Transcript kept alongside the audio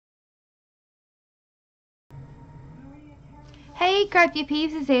Hey Crafty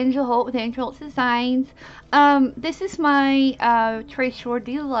Peeps, it's Angela Holt with Angela Holt Designs. This is my Tresors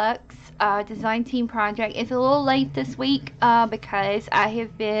De Luxe design team project. It's a little late this week because I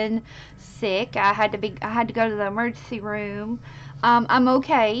have been sick. I had to go to the emergency room. I'm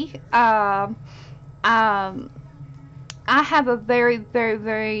okay. I have a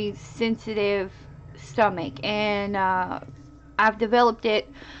very sensitive stomach, and I've developed it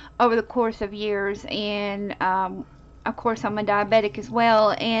over the course of years, and of course I'm a diabetic as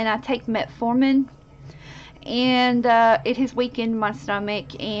well, and I take metformin, and it has weakened my stomach,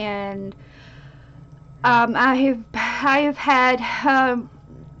 and I have had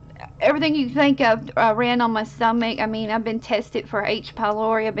everything you think of ran on my stomach. I mean, I've been tested for H.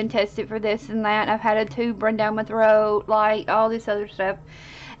 pylori, I've been tested for this and that, I've had a tube run down my throat, like all this other stuff.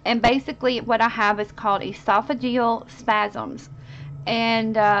 And basically what I have is called esophageal spasms.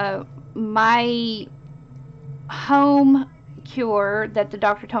 And my home cure that the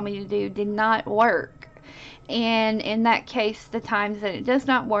doctor told me to do did not work. And in that case, the times that it does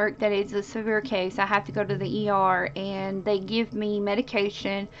not work, that is a severe case, I have to go to the ER, and they give me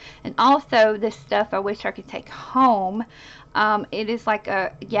medication, and also this stuff I wish I could take home. It is like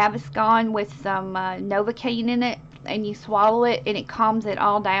a Gaviscon with some Novocaine in it, and you swallow it and it calms it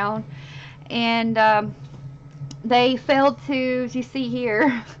all down. And they failed to, as you see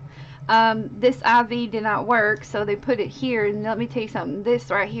here, this IV did not work, so they put it here, and let me tell you something, this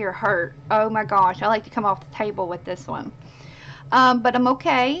right here hurt. Oh my gosh, I like to come off the table with this one. But I'm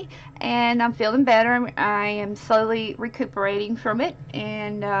okay, and I'm feeling better. I am slowly recuperating from it,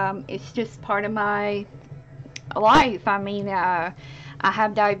 and it's just part of my life. I mean, I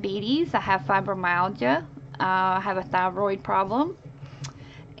have diabetes, I have fibromyalgia, I have a thyroid problem,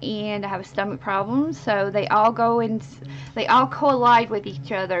 and I have a stomach problem, so they all collide with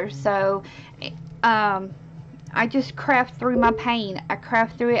each other. So I just craft through my pain. I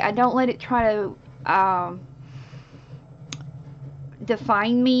craft through it. I don't let it try to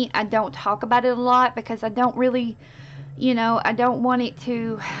define me. I don't talk about it a lot because I don't really, I don't want it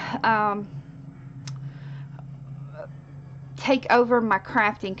to take over my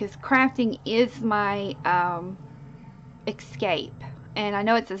crafting, because crafting is my escape. And I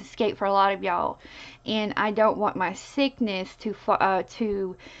know it's an escape for a lot of y'all, and I don't want my sickness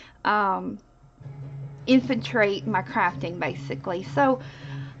to infiltrate my crafting, basically. So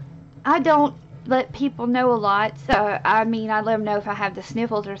I don't let people know a lot. So I mean, I let them know if I have the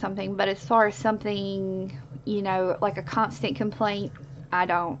sniffles or something, but as far as something, like a constant complaint, I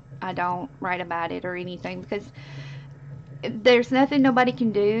don't write about it or anything, because there's nothing nobody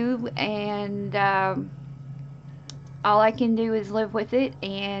can do, and all I can do is live with it.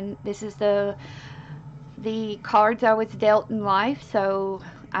 And this is the cards I was dealt in life, so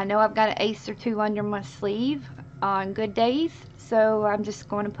I know I've got an ace or two under my sleeve on good days, so I'm just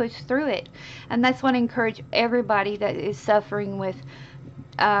going to push through it. And that's what I encourage everybody that is suffering with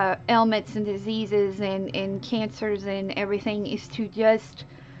ailments and diseases and cancers and everything, is to just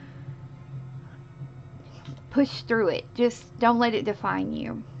push through it. Just don't let it define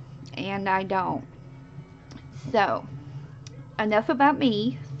you, and I don't. So, enough about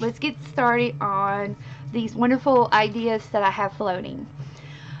me. Let's get started on these wonderful ideas that I have floating.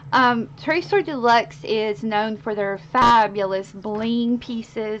 Tresors De Luxe is known for their fabulous bling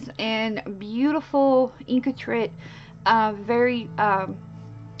pieces and beautiful, intricate, very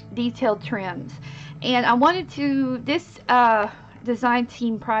detailed trims. And I wanted to, this design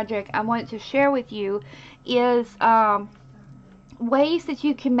team project I wanted to share with you is ways that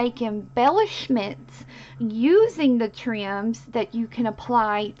you can make embellishments using the trims that you can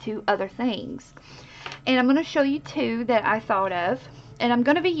apply to other things. And I'm going to show you two that I thought of, and I'm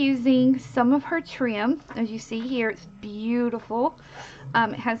going to be using some of her trim. As you see here, it's beautiful.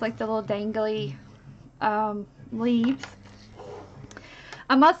 It has like the little dangly leaves.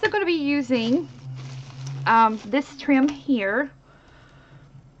 I'm also going to be using this trim here.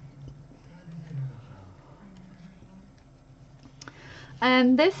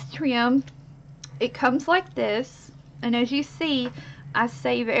 And this trim, it comes like this, and as you see, I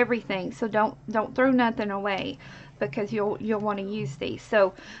save everything, so don't throw nothing away, because you'll want to use these.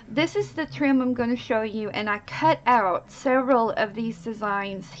 So this is the trim I'm going to show you, and I cut out several of these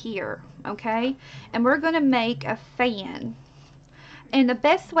designs here, okay? And we're going to make a fan. And the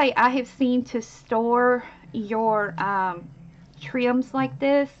best way I have seen to store your trims like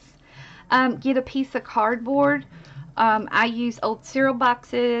this, get a piece of cardboard. I use old cereal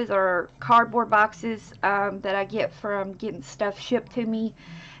boxes or cardboard boxes that I get from getting stuff shipped to me,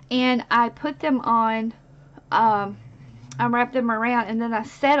 and I put them on I wrap them around, and then I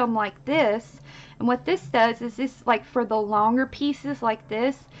set them like this. And what this does is this, like for the longer pieces like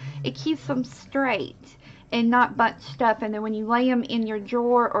this, it keeps them straight and not bunched up. And then when you lay them in your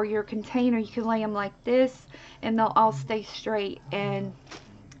drawer or your container, you can lay them like this and they'll all stay straight and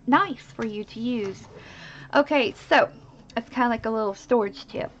nice for you to use. Okay, so it's kind of like a little storage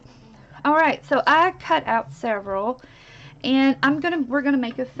tip. Alright, so I cut out several, and we're gonna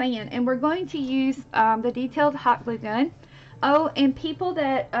make a fan, and we're going to use the detailed hot glue gun. Oh, and people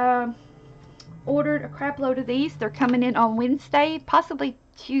that ordered a crap load of these, they're coming in on Wednesday, possibly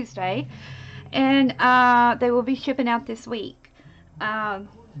Tuesday, and they will be shipping out this week.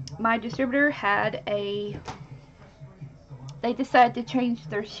 My distributor they decided to change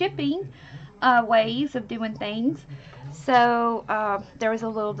their shipping ways of doing things, so there was a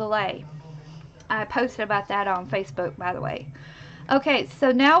little delay. I posted about that on Facebook, by the way. Okay,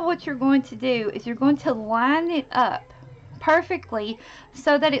 so now what you're going to do is you're going to line it up perfectly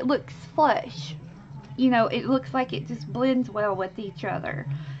so that it looks flush. You know, it looks like it just blends well with each other.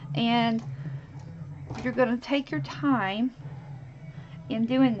 And you're going to take your time in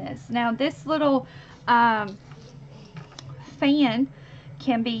doing this. Now, this little fan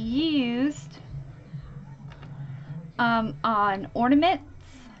can be used on ornaments.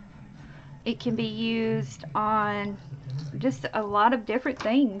 It can be used on just a lot of different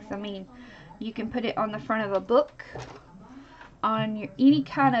things. I mean, you can put it on the front of a book, on any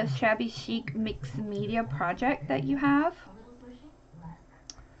kind of shabby chic mixed media project that you have.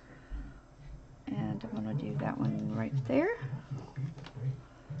 And I'm going to do that one right there.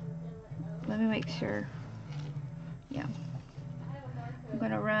 Let me make sure. Yeah. I'm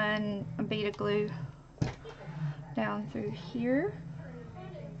going to run a bead of glue down through here.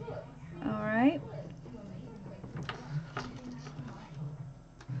 Alright.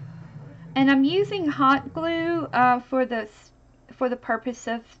 And I'm using hot glue for the purpose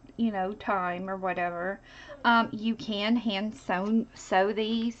of, you know, time or whatever. You can hand sew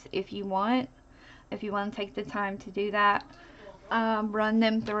these if you want. If you want to take the time to do that. Run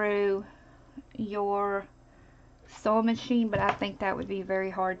them through your sewing machine, but I think that would be very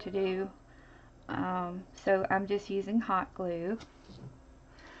hard to do. So I'm just using hot glue.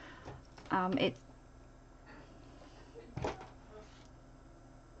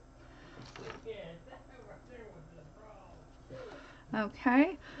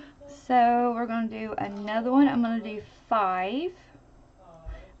 Okay, so we're going to do another one. I'm going to do 5.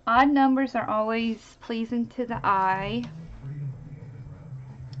 Odd numbers are always pleasing to the eye.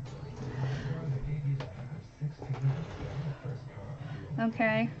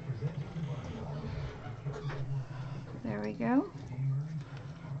 Okay, there we go.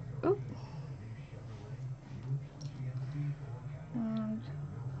 Oop. And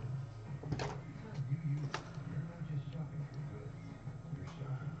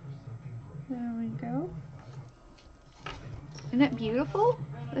there we go. Isn't it beautiful?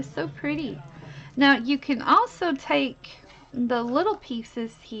 It's so pretty. Now you can also take the little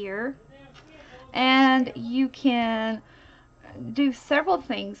pieces here and you can do several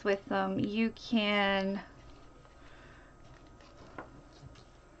things with them. You can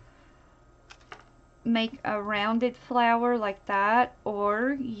make a rounded flower like that,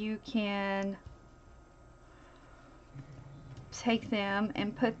 or you can take them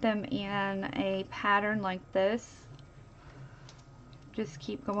and put them in a pattern like this. Just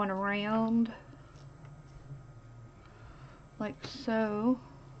keep going around like so.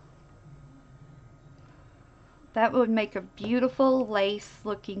 That would make a beautiful lace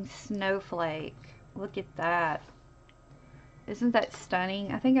looking snowflake. Look at that. Isn't that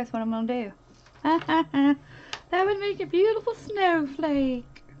stunning? I think that's what I'm going to do. That would make a beautiful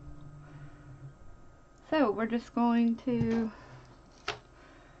snowflake. So we're just going to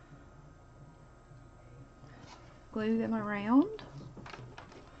glue them around.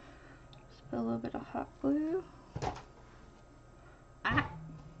 Just put a little bit of hot glue. Ah!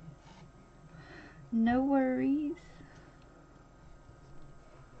 No worries.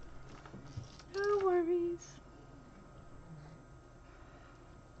 No worries.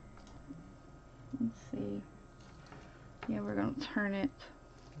 Let's see. Yeah, we're going to turn it.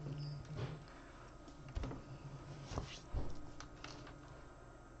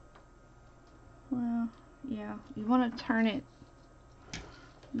 Well, yeah, you want to turn it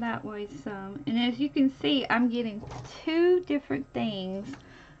that way some. And as you can see, I'm getting 2 different things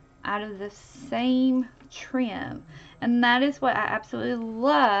out of the same trim, and that is what I absolutely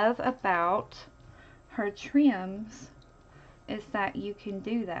love about her trims, is that you can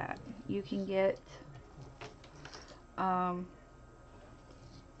do that. You can get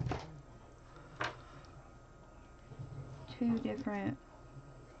two different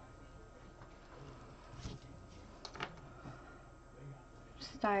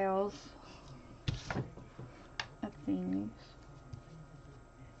styles of things.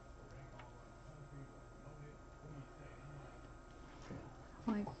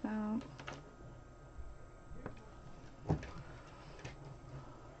 Like that.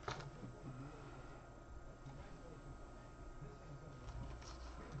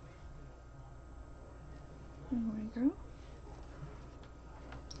 There we go.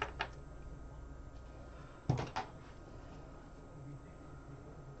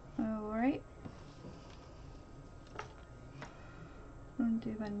 Alright. I'll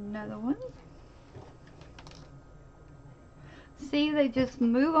do another one. See, they just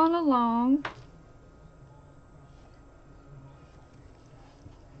move on along.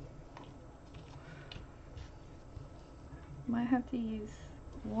 Might have to use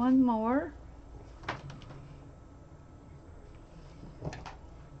one more.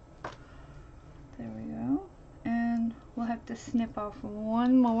 There we go. And we'll have to snip off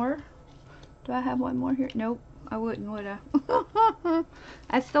one more. Do I have one more here? Nope, I wouldn't, would I?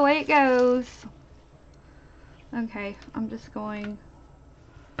 That's the way it goes. Okay, I'm just going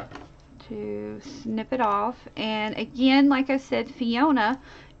to snip it off. And again, like I said, Fiona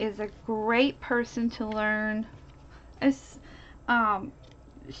is a great person to learn.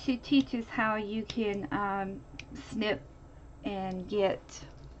 She teaches how you can snip and get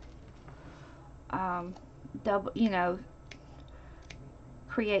double, you know,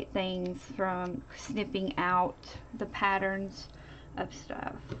 create things from snipping out the patterns of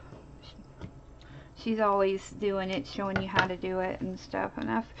stuff. She's always doing it, showing you how to do it and stuff.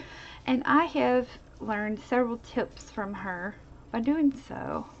 And I have learned several tips from her by doing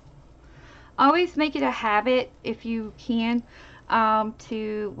so. Always make it a habit, if you can,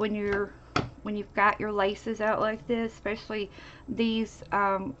 to when you've got your laces out like this, especially these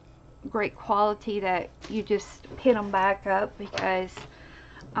great quality, that you just pin them back up, because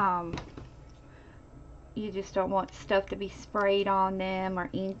you just don't want stuff to be sprayed on them or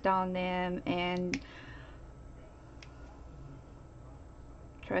inked on them. And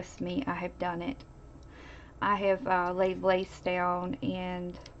trust me, I have done it. I have laid lace down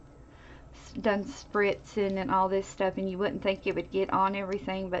and done spritzing and all this stuff, and you wouldn't think it would get on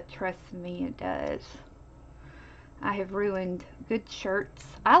everything, but trust me, it does. I have ruined good shirts.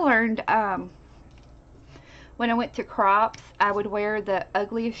 I learned when I went to crops, I would wear the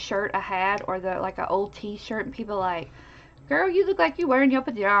ugliest shirt I had, or like an old t-shirt, and people like, girl, you look like you're wearing your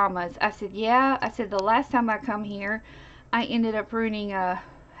pajamas. I said, yeah. I said, the last time I come here, I ended up ruining a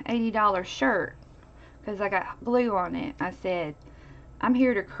 $80 shirt because I got glue on it. I said, I'm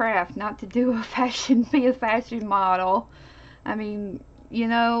here to craft, not to do be a fashion model. I mean, you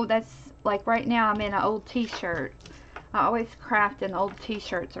know, that's like right now I'm in an old t-shirt. I always craft in old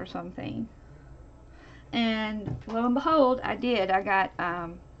t-shirts or something. And lo and behold, I did. I got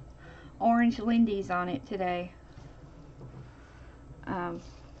orange lindies on it today.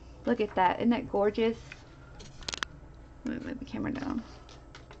 Look at that. Isn't that gorgeous? Let me move the camera down.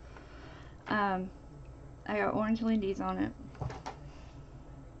 I got orange lindies on it.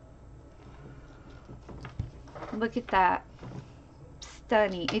 Look at that.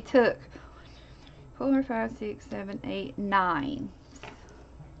 Stunning. It took 4, 5, 6, 7, 8, 9.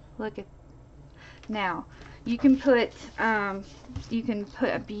 Look at. Now you can put a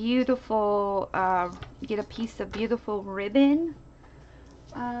beautiful get a piece of beautiful ribbon.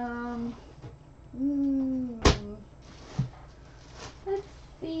 Let's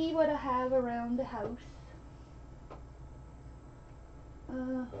see what I have around the house. I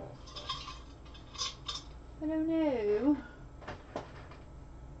don't know.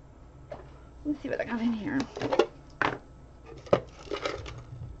 Let's see what I got in here.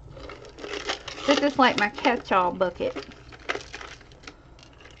 This is like my catch-all bucket.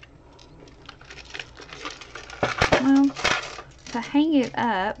 Well, to hang it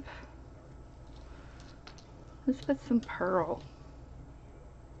up, let's put some pearl.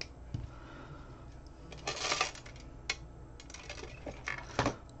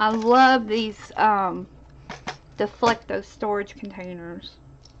 I love these Deflecto storage containers.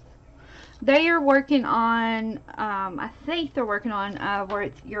 They are working on, I think they're working on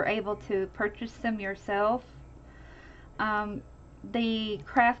where you're able to purchase them yourself. The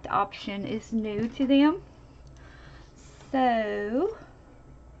craft option is new to them. So,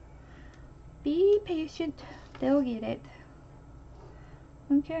 be patient. They'll get it.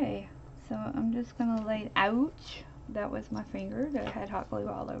 Okay, so I'm just going to lay, ouch, that was my finger that had hot glue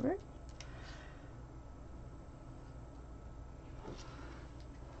all over it.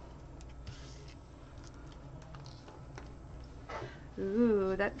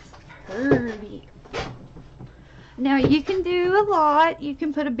 Ooh, that's pretty. Now you can do a lot. You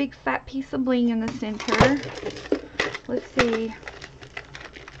can put a big fat piece of bling in the center. Let's see.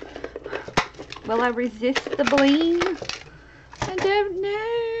 Will I resist the bling? I don't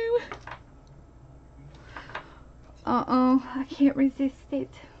know. I can't resist it.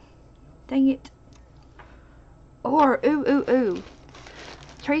 Dang it. Or, ooh.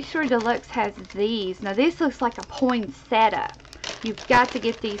 Tresors De Luxe has these. Now this looks like a poinsettia. You've got to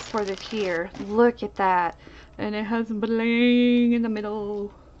get these for this year. Look at that. And it has bling in the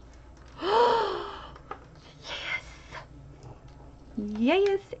middle.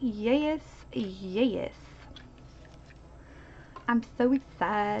 Yes. I'm so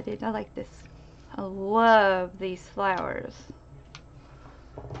excited. I like this. I love these flowers.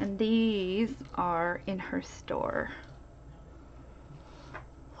 And these are in her store.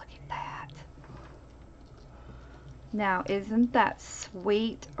 Look at that. Now, isn't that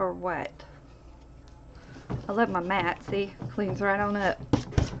sweet or what? I love my mat. See, cleans right on up.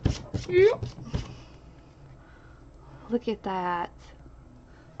 Yep. Look at that.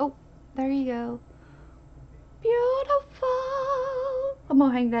 Oh, there you go. Beautiful. I'm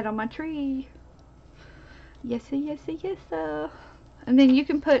gonna hang that on my tree. Yes. And then you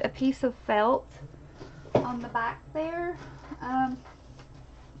can put a piece of felt on the back there.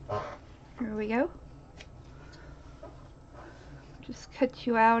 Here we go. Just cut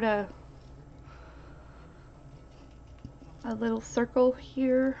you out a little circle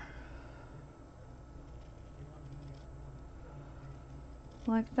here.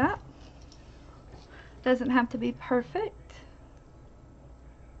 Like that. Doesn't have to be perfect.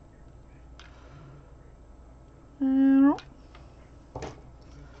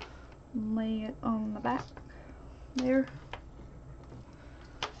 Lay it on the back there.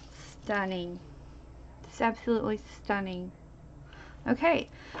 Stunning. It's absolutely stunning. Okay,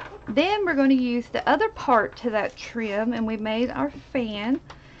 then we're going to use the other part to that trim, and we made our fan,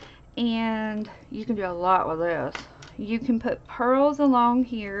 and you can do a lot with this. You can put pearls along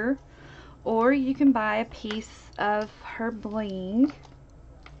here, or you can buy a piece of her bling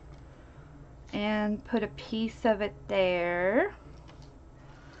and put a piece of it there.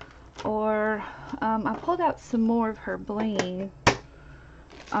 Or I pulled out some more of her bling.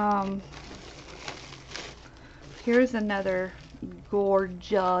 Here's another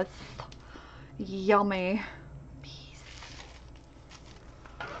gorgeous, yummy piece.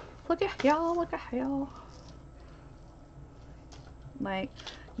 Look at y'all. Like,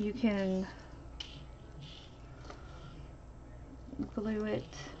 you can glue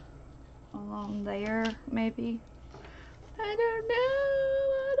it along there, maybe. I don't know.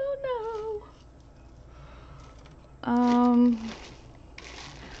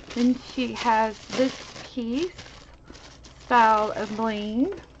 Then she has this piece, style of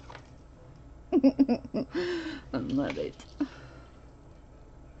bling. I love it.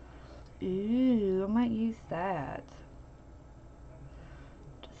 Ooh, I might use that.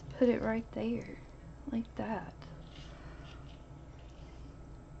 Just put it right there, like that.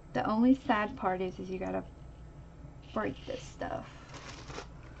 The only sad part is you gotta break this stuff.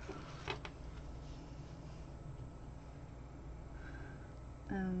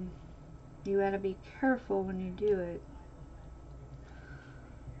 You gotta be careful when you do it,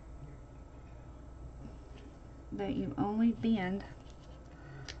 that you only bend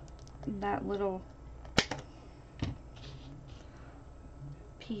that little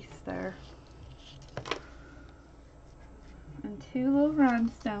piece there. And two little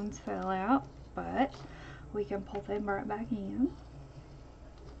rhinestones fell out, but we can pull them right back in.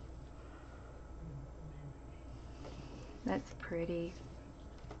 That's pretty.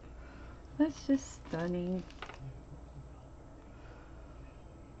 That's just stunning.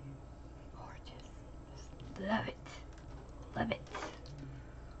 Gorgeous. Just love it. Love it.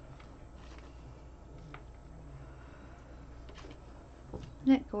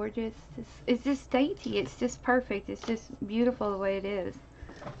 Isn't it gorgeous? It's just dainty. It's just perfect. It's just beautiful the way it is.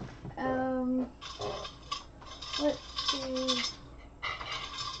 Let's see.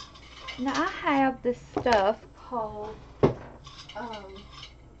 Now I have this stuff called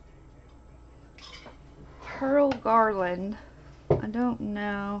pearl garland. I don't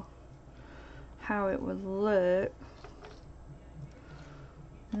know how it would look.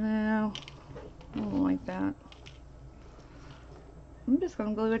 No, I don't like that. I'm just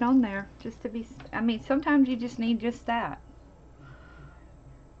gonna glue it on there just to be, I mean, sometimes you just need just that.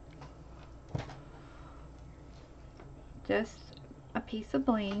 Just a piece of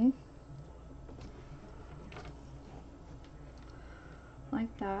bling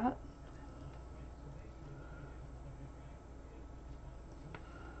like that.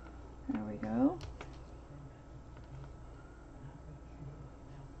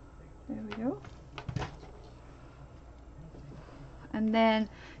 And then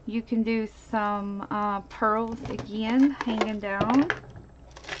you can do some pearls again, hanging down.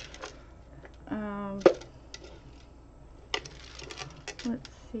 Let's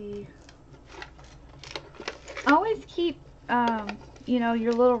see. Always keep, you know,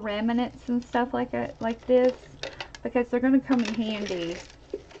 your little remnants and stuff like this, because they're going to come in handy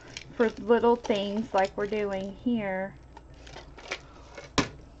for little things like we're doing here.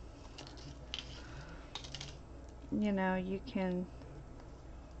 You know, you can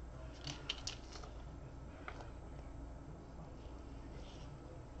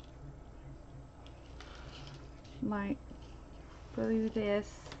like glue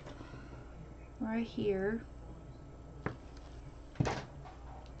this right here.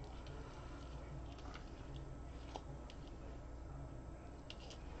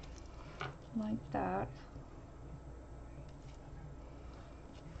 Like that.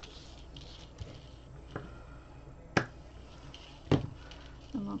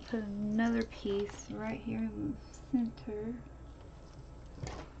 I'm going to put another piece right here in the center.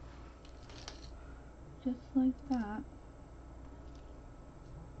 Just like that.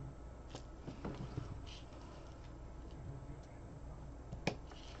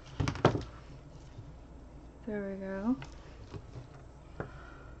 There we go.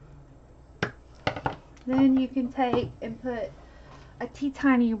 Then you can take and put a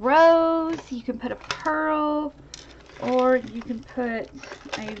teeny rose, you can put a pearl, or you can put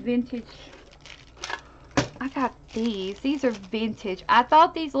a vintage. I got these. These are vintage. I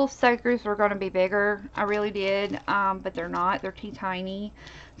thought these little soakers were going to be bigger. I really did, but they're not. They're tiny.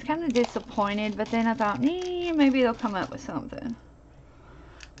 It's kind of disappointed, but then I thought, maybe they'll come up with something.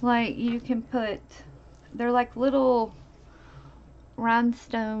 Like, you can put, they're like little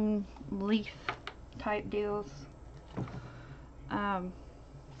rhinestone leaf type deals.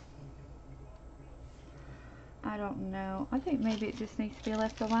 I don't know. I think maybe it just needs to be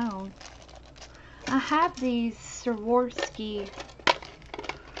left alone. I have these Swarovski.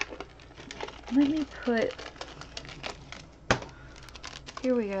 Let me put,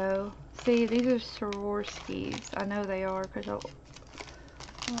 here we go. See, these are Swarovskis. I know they are because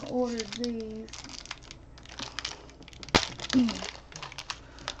I ordered these.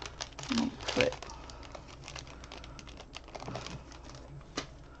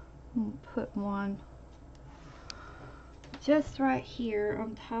 I'll put one just right here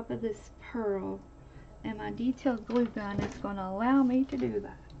on top of this pearl, and my detailed glue gun is going to allow me to do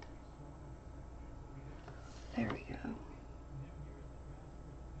that. There we go.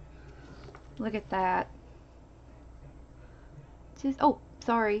 Look at that. Just, oh,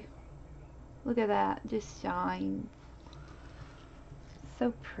 sorry. Look at that. Just shine.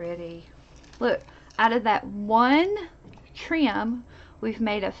 So pretty. Look, out of that one trim, we've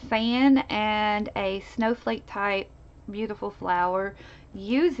made a fan and a snowflake type beautiful flower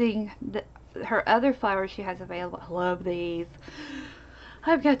using her other flowers she has available. I love these.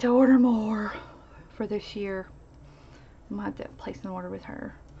 I've got to order more for this year. I'm gonna have to place an order with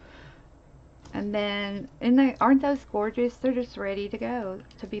her. And then, aren't those gorgeous? They're just ready to go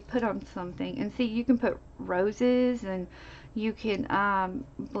to be put on something. And see, you can put roses, and you can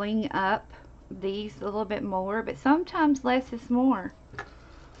bling up these a little bit more, but sometimes less is more.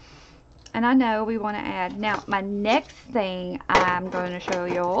 And I know we want to add. Now, my next thing I'm going to show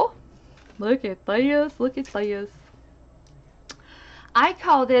y'all. Look at this. Look at this. I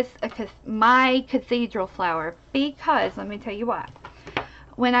call this my cathedral flower because, let me tell you why.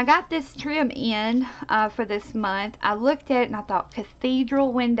 When I got this trim in for this month, I looked at it and I thought,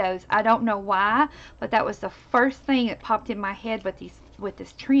 cathedral windows. I don't know why, but that was the first thing that popped in my head with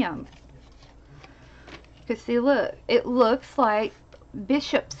this trim. Because see, look, it looks like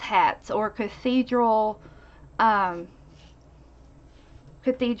bishop's hats or cathedral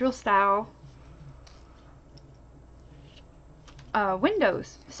style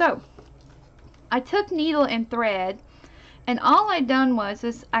windows. So I took needle and thread, and all I done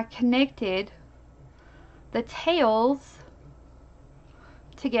was I connected the tails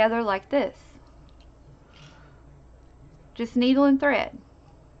together like this, just needle and thread.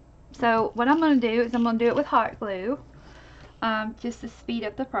 So what I'm going to do is I'm going to do it with hot glue, just to speed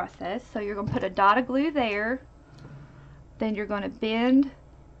up the process. So you're going to put a dot of glue there, then you're going to bend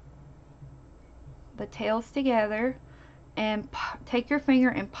the tails together and take your finger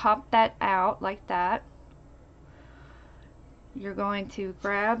and pop that out like that. You're going to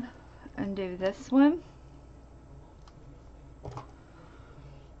grab and do this one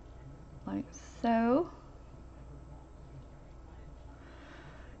like so.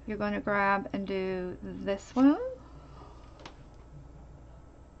 You're going to grab and do this one.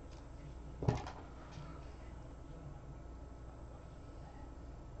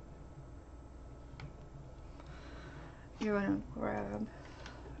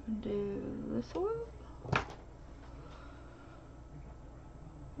 do this one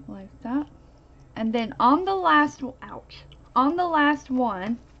like that, and then on the last, on the last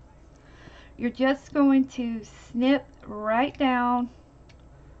one, you're just going to snip right down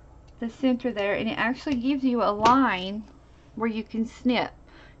the center there, and it actually gives you a line where you can snip.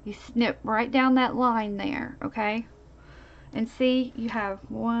 You snip right down that line there, okay? And see, you have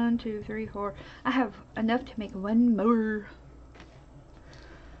 1, 2, 3, 4. I have enough to make one more.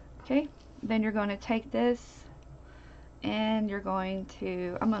 Okay, then you're going to take this and you're going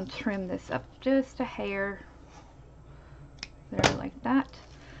to, I'm going to trim this up just a hair there like that,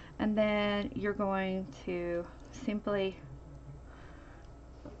 and then you're going to simply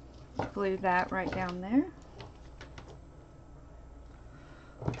glue that right down there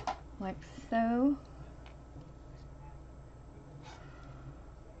like so.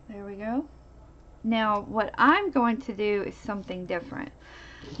 There we go. Now what I'm going to do is something different.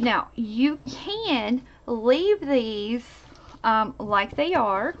 Now you can leave these like they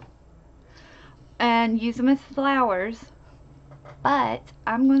are and use them as flowers, but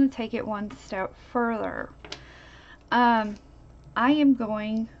I'm going to take it one step further. I am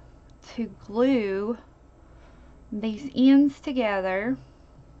going to glue these ends together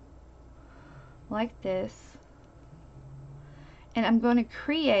like this, and I'm going to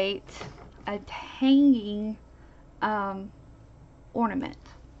create a hanging ornament.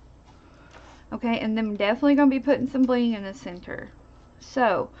 Okay, and then I'm definitely going to be putting some bling in the center.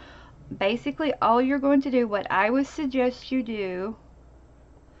 So basically all you're going to do, what I would suggest you do,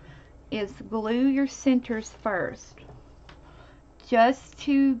 is glue your centers first, just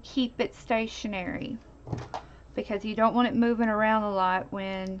to keep it stationary, because you don't want it moving around a lot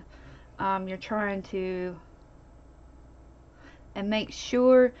when you're trying to, and make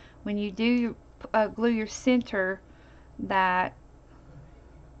sure when you do glue your center that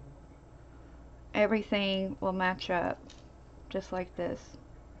everything will match up just like this.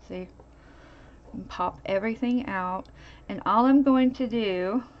 See, and pop everything out, and all I'm going to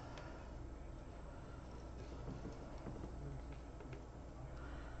do,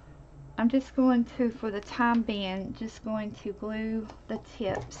 I'm just going to, for the time being, just going to glue the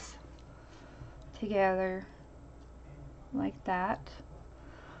tips together like that.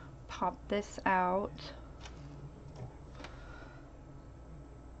 Pop this out,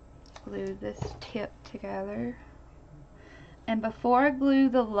 glue this tip together, and before I glue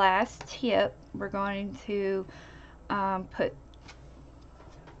the last tip, we're going to put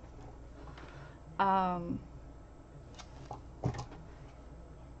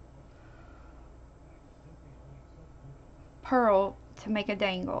pearl to make a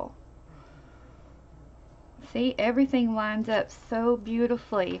dangle. See, everything lines up so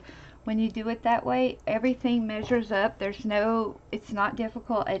beautifully. When you do it that way, everything measures up. There's no, it's not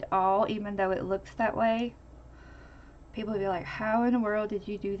difficult at all, even though it looks that way. People will be like, how in the world did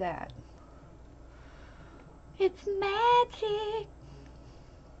you do that? It's magic.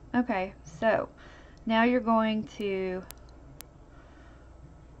 Okay, so now you're going to,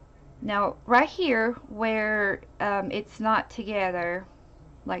 now right here where it's not together,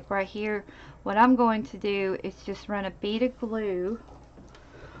 like right here, what I'm going to do is just run a bead of glue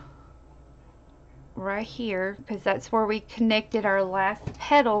right here, because that's where we connected our last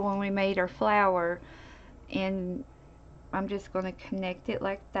petal when we made our flower, and I'm just going to connect it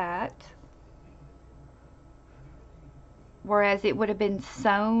like that, whereas it would have been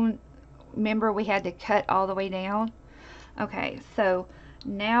sewn, remember we had to cut all the way down. Okay, so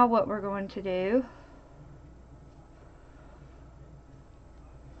now what we're going to do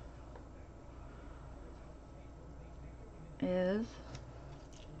is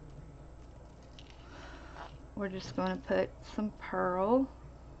we're just going to put some pearl.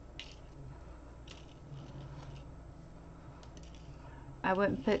 I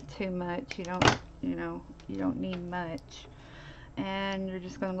wouldn't put too much. You don't, you know, you don't need much. And you're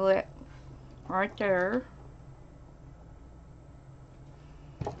just going to glue it right there.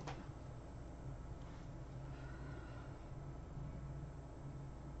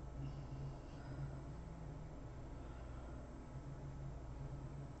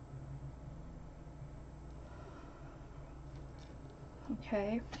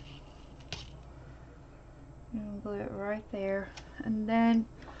 Okay, and glue it right there, and then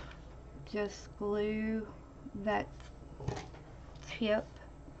just glue that tip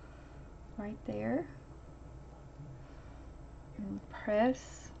right there and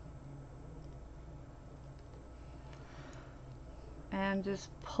press, and just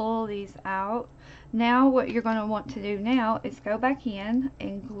pull these out. Now what you're going to want to do now is go back in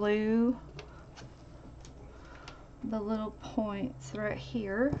and glue the little points right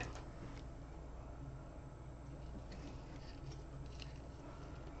here.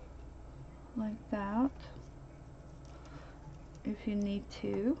 Like that. If you need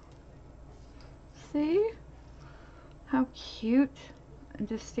to. See? How cute. And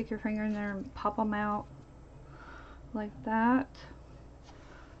just stick your finger in there and pop them out. Like that.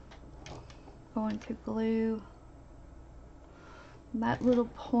 Going to glue that little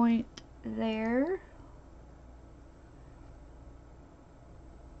point there.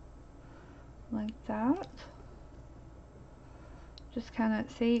 Like that. Just kind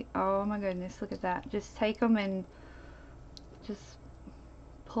of, see, oh my goodness, look at that. Just take them and just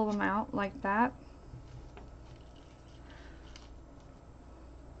pull them out like that.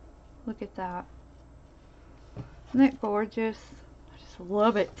 Look at that. Isn't that gorgeous? I just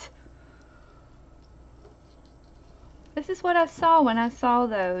love it. This is what I saw when I saw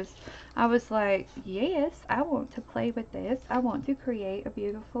those. I was like, yes, I want to play with this. I want to create a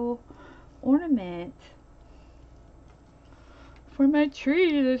beautiful ornament for my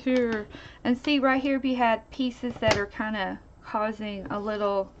tree this year. And see right here, if you had pieces that are kind of causing a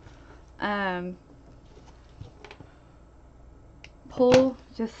little pull,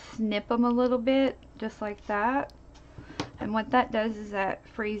 just snip them a little bit, just like that. And what that does is that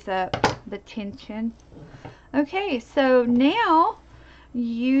frees up the tension. Okay, so now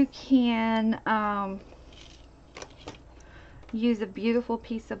you can use a beautiful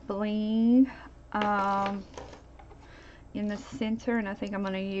piece of bling in the center, and I think I'm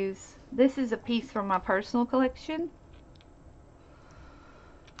going to use, this is a piece from my personal collection.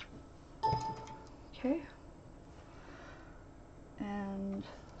 Okay, and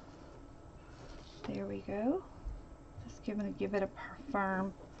there we go. Just give it a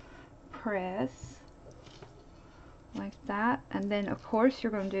firm press like that, and then of course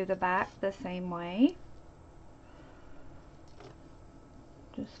you're going to do the back the same way.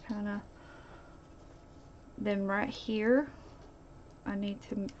 Just kind of, then right here I need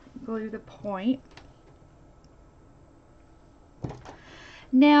to glue the point.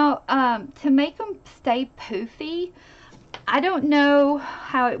 Now to make them stay poofy, I don't know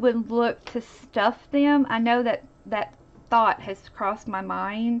how it would look to stuff them. I know that that thought has crossed my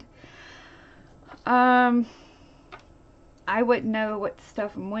mind. I wouldn't know what to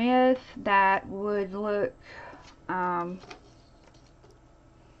stuff them with that would look,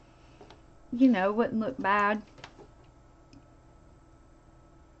 you know, wouldn't look bad.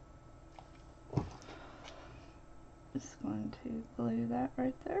 Just going to glue that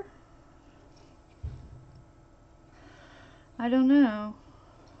right there. I don't know.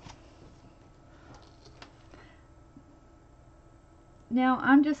 Now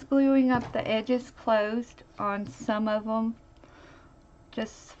I'm just gluing up the edges closed on some of them,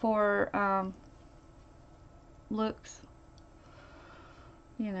 just for looks,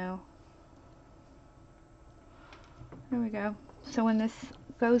 you know. There we go. So when this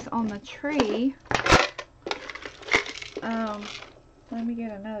goes on the tree, let me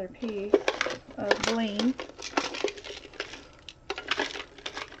get another piece of bling.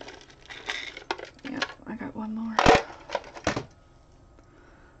 Yep, I got one more.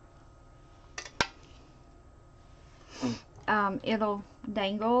 It'll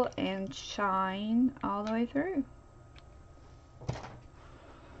dangle and shine all the way through.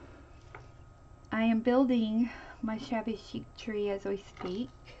 I am building my shabby chic tree as we speak.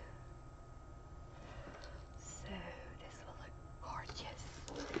 So this will look gorgeous.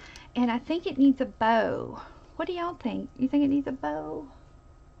 And I think it needs a bow. What do y'all think? You think it needs a bow?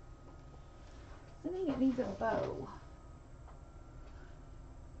 I think it needs a bow.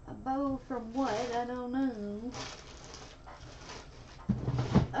 A bow from what? I don't know.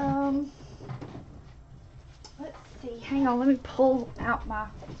 Let's see. Hang on. Let me pull out my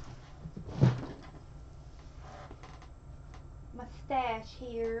stash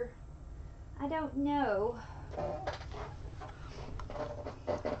here. I don't know.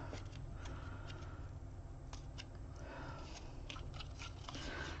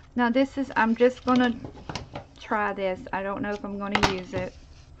 Now this is, I'm just gonna try this. I don't know if I'm gonna use it.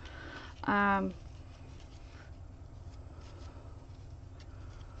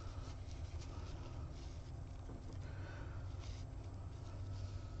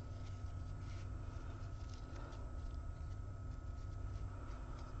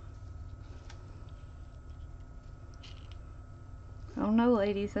 I don't know,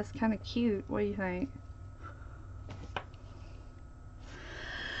 ladies, that's kind of cute. What do you think?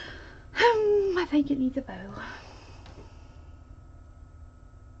 I think it needs a bow.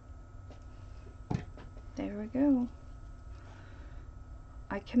 There we go.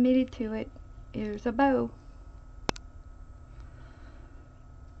 I committed to it. Here's a bow.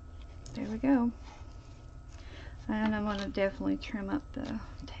 there we go. And I'm going to definitely trim up the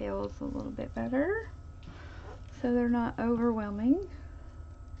tails a little bit better so they're not overwhelming.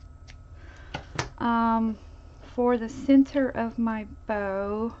 For the center of my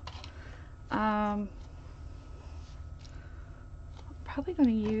bow, probably going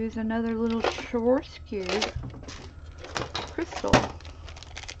to use another little Swarovski crystal.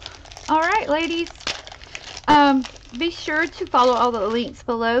 Alright, ladies. Be sure to follow all the links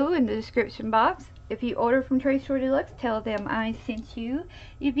below in the description box. If you order from Tresors De Luxe, tell them I sent you.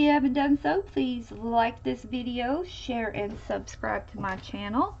 If you haven't done so, please like this video, share, and subscribe to my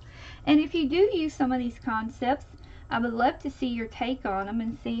channel. And if you do use some of these concepts, I would love to see your take on them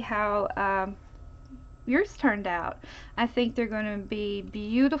and see how yours turned out. I think they're going to be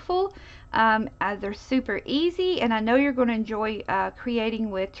beautiful. They're super easy, and I know you're going to enjoy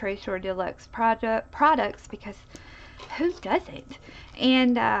creating with Tresors De Luxe products, because who doesn't?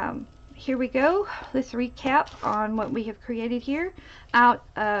 And here we go. Let's recap on what we have created here. Out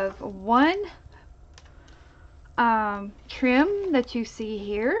of one trim that you see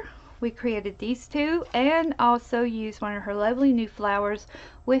here, we created these two, and also used one of her lovely new flowers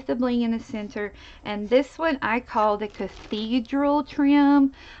with the bling in the center. And this one I call the cathedral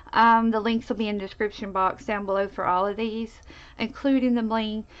trim. The links will be in the description box down below for all of these, including the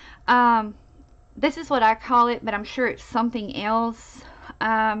bling. This is what I call it, but I'm sure it's something else.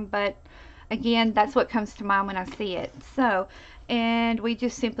 But again, that's what comes to mind when I see it. So, and we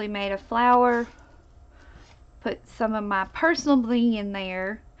just simply made a flower, put some of my personal bling in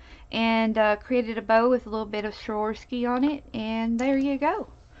there, and created a bow with a little bit of Swarovski on it, and there you go.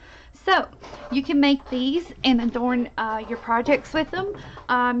 So you can make these and adorn your projects with them.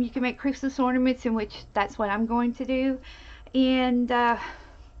 You can make Christmas ornaments, in which that's what I'm going to do. And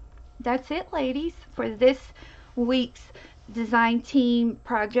that's it, ladies, for this week's design team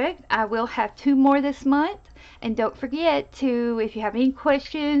project. I will have 2 more this month, and don't forget to, if you have any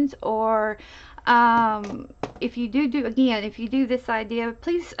questions, or if you do this idea,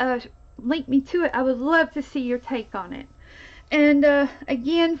 please link me to it. I would love to see your take on it. And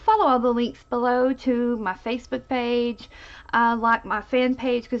again, follow all the links below to my Facebook page, like my fan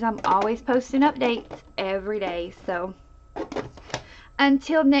page, because I'm always posting updates every day. So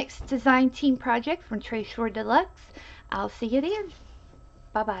until next design team project from Tresors De Luxe, I'll see you then.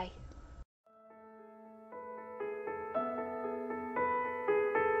 Bye bye.